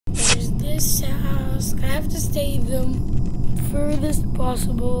this task, I have to stay the furthest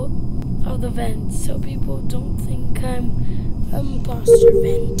possible of the vent so people don't think I'm an imposter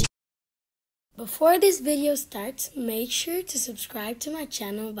vent. Before this video starts, make sure to subscribe to my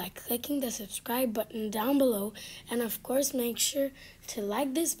channel by clicking the subscribe button down below, and of course make sure to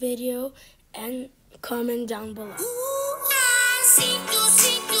like this video and comment down below.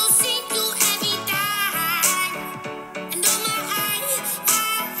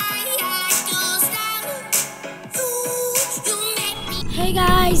 Hey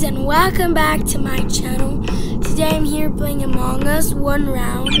guys, and welcome back to my channel. Today I'm here playing Among Us one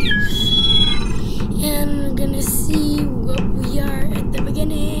round, and we're gonna see what we are at the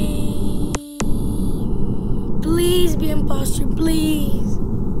beginning. Please be imposter, please.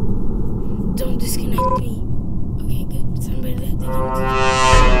 Don't disconnect me. Okay, good. Somebody let the game.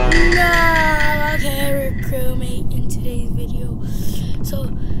 No. Okay, we're crewmate in today's video.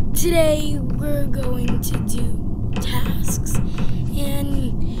 So today we're going to do tasks.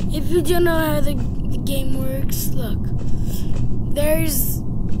 And if you don't know how the game works, look. There's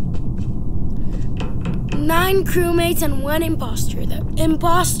 9 crewmates and 1 imposter. The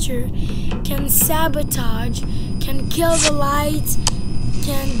imposter can sabotage, can kill the lights,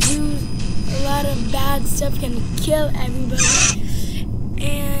 can do a lot of bad stuff, can kill everybody,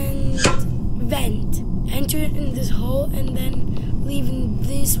 and vent. Enter in this hole and then leave in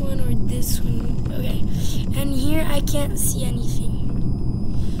this one or this one. Okay. And here I can't see anything.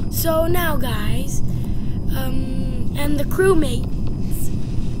 So now guys, and the crewmates,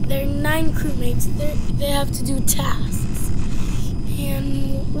 there are 9 crewmates, they have to do tasks.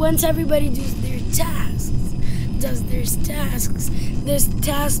 And once everybody does their tasks, this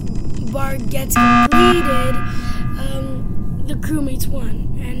task bar gets completed, the crewmates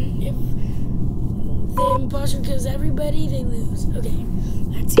won. And if the imposter kills everybody, they lose. Okay,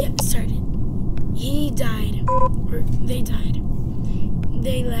 let's get started. He died, or they died.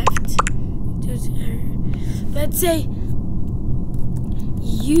 They left. Let's say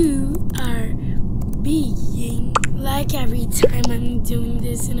you are being, like every time I'm doing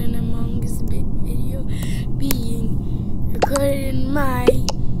this in an Among Us video, being recorded in my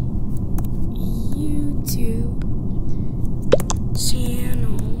YouTube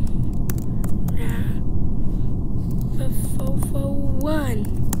channel. Fofo1.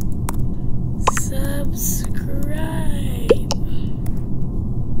 Subscribe.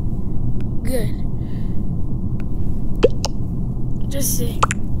 Good. Just say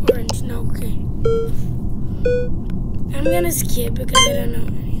orange, no, okay. I'm gonna skip because I don't know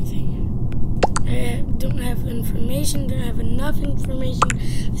anything. I don't have information, don't have enough information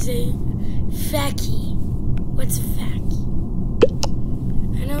to say facky. What's facky?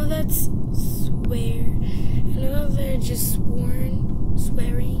 I know that's swear. I know they're just swearing.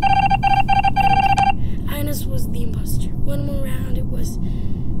 Ines was the imposter. One more round, it was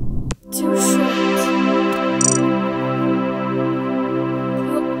too short.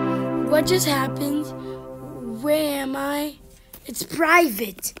 What just happened? Where am I? It's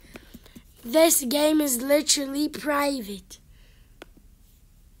private. This game is literally private.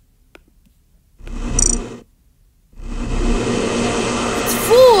 It's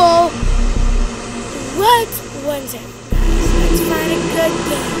full. What? One second. Let's find a good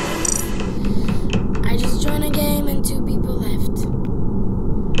game. I just joined a game and 2 people left.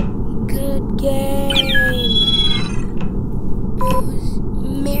 Good game. Who's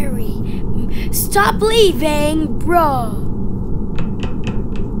Mary? Stop leaving, bro.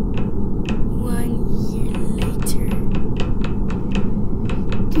 1 year later.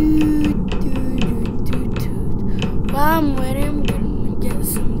 While I'm waiting, I'm gonna get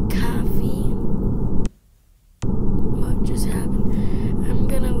some coffee. What just happened? I'm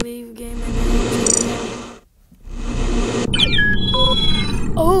gonna leave game and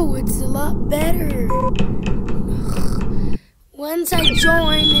oh, it's a lot better. Once I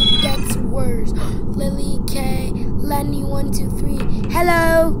join, it gets worse. Lily K, Lenny 1 2 3.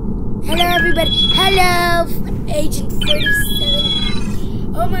 Hello, hello everybody. Hello, Agent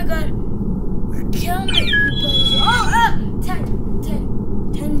 37. Oh my God, we're killing everybody. Oh, 10.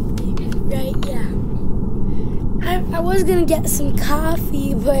 Right, yeah. I was gonna get some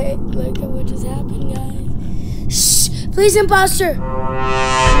coffee, but look at what just happened, guys. Shh, please, imposter.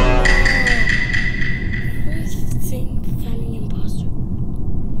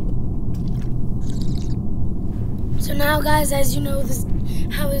 So now guys, as you know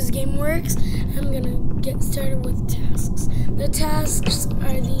how this game works, I'm gonna get started with tasks. The tasks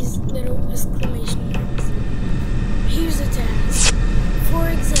are these little exclamation marks. Here's a task. For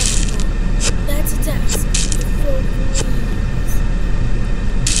example, that's a task.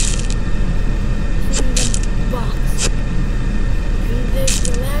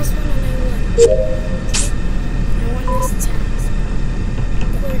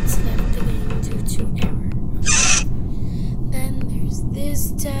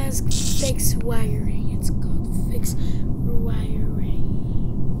 this task, fix wiring. It's called fix wiring.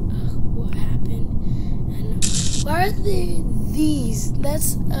 What happened? And why are these?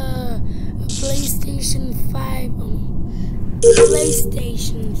 That's a PlayStation 5.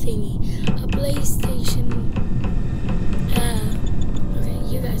 PlayStation thingy. A PlayStation. Okay,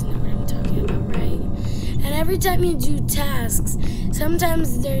 you guys know what I'm talking about, right? And every time you do tasks,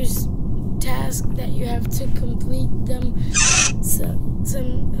 sometimes there's tasks that you have to complete them. Not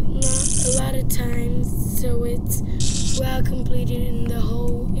a lot of times, so it's well completed in the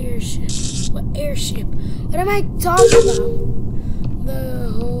whole airship. What airship? What am I talking about?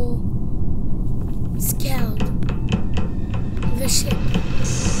 The whole Skeld. The ship.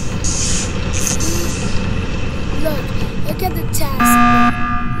 Look at the task.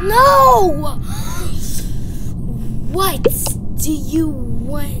 No! What do you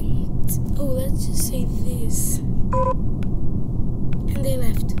want? Oh, let's just say this. And they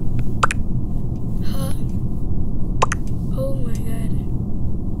left. Huh? Oh my god.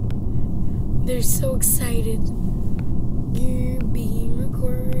 They're so excited. You're being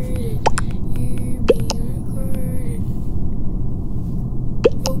recorded. You're being recorded.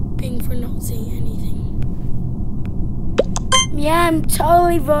 Vote pink for not saying anything. Yeah, I'm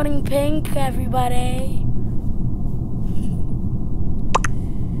totally voting pink, everybody.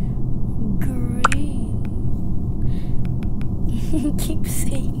 Keep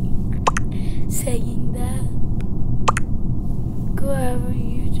saying that. Go have a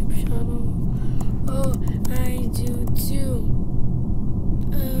YouTube channel. Oh, I do too.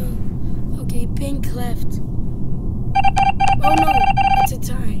 Okay, pink left. Oh no, it's a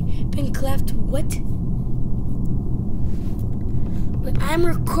tie. Pink left, what? But I'm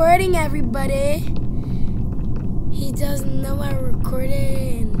recording, everybody. He doesn't know I'm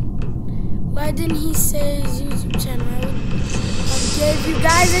recording. Why didn't he say his YouTube channel? I'll give you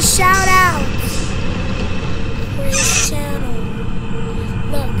guys a shout out for his channel.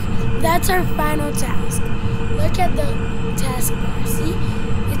 Look, that's our final task. Look at the task bar. See?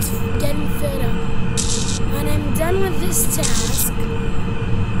 It's getting filled up. When I'm done with this task,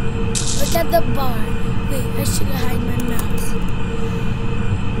 look at the bar. Wait, I should hide my mouse.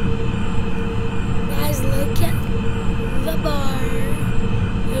 Guys, look at the bar.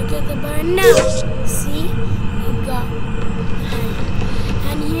 Look at the bar now. See? We got.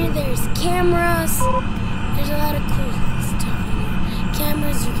 And here there's cameras. There's a lot of cool stuff in here.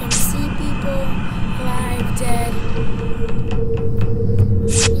 Cameras, you can see people live, dead.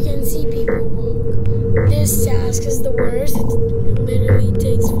 You can see people walk. This task is the worst. It literally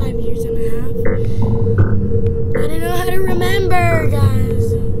takes 5 years and a half. I don't know how to remember,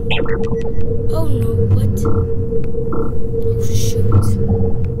 guys. Oh no, what? Oh shoot.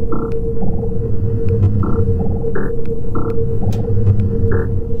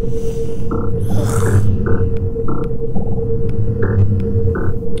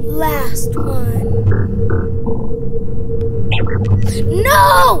 Last one.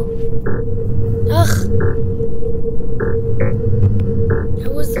 No! Ugh. I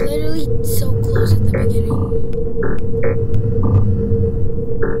was literally so close at the beginning.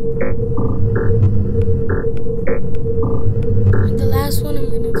 And the last one, I'm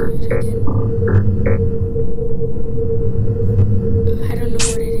gonna do it again. I don't know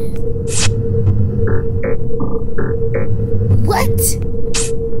what it is. What?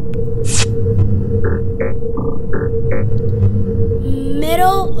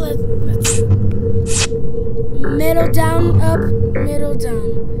 Middle down, up, middle down.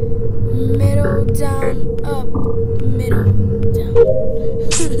 Middle down, up, middle down.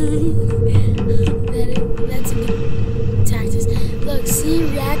 That's a good tactic. Look, see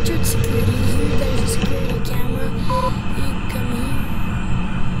reactor security. Here there's a security camera. You come here.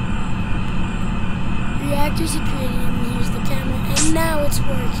 Reactor security, and here's the camera. And now it's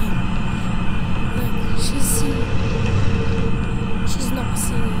working. Look, she's not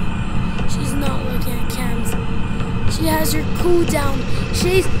seeing me. She's not looking at cams. She has her cooldown.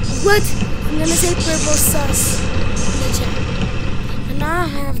 She's what? I'm gonna say purple sus in the chat. And now I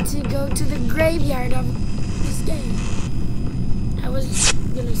have to go to the graveyard of this game. I was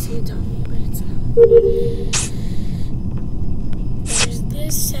gonna say Tommy, but it's not. There's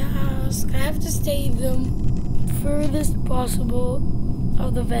this house. I have to stay the furthest possible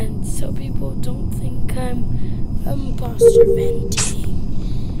of the vent so people don't think I'm imposter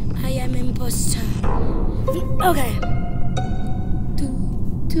venting. I am imposter. Okay.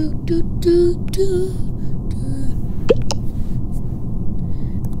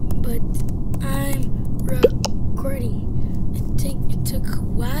 But I'm recording. It took a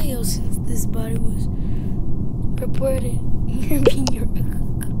while since this body was reported.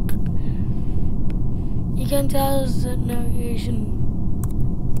 You can tell us the navigation.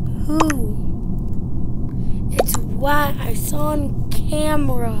 Who? It's what I saw on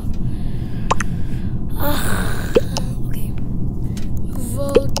camera. Okay.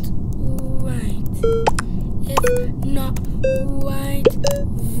 Vote right. If not white,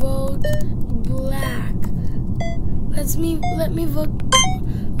 vote black. Let me vote.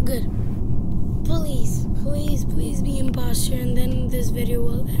 Good. Please be imposter, and then this video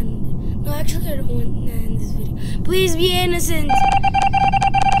will end. No, actually, I don't want to end this video. Please be innocent.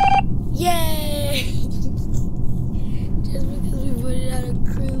 Yay! Just because we voted out a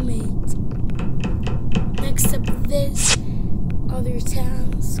crewmate. Next up, this other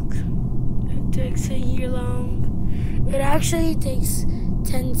task. It takes a year long. It actually takes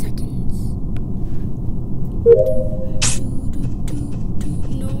 10 seconds.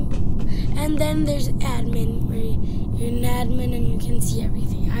 No. And then there's admin, where you're an admin and you can see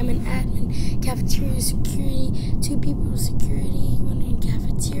everything. I'm an admin. Cafeteria security, 2 people security, 1 in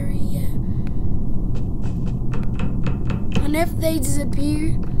cafeteria. And if they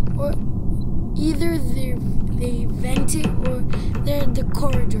disappear, or either they vent it or they're in the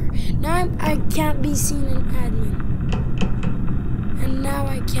corridor. Now I can't be seen in admin. And now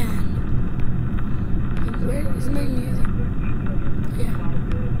I can. Where is my music? Yeah.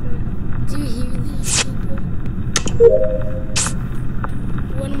 Do you hear these people?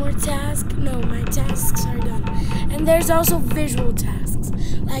 One more task? No, my tasks are done. And there's also visual tasks.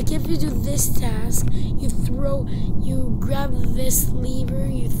 Like if you do this task, you grab this lever,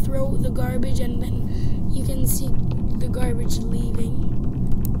 you throw the garbage, and then you can see the garbage leaving.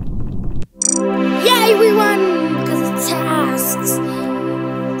 Yay, we won! Because of tasks.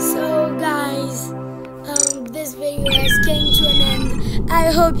 So guys, this video has came to an end.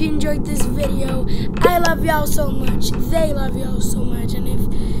 I hope you enjoyed this video. I love y'all so much. They love y'all so much. And if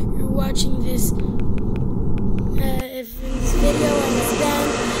you're watching this, if this video ends then,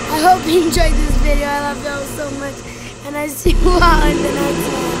 I hope you enjoyed this video. I love y'all so much. And I see you all in the next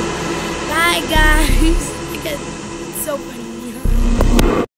one. Bye guys. It's so funny.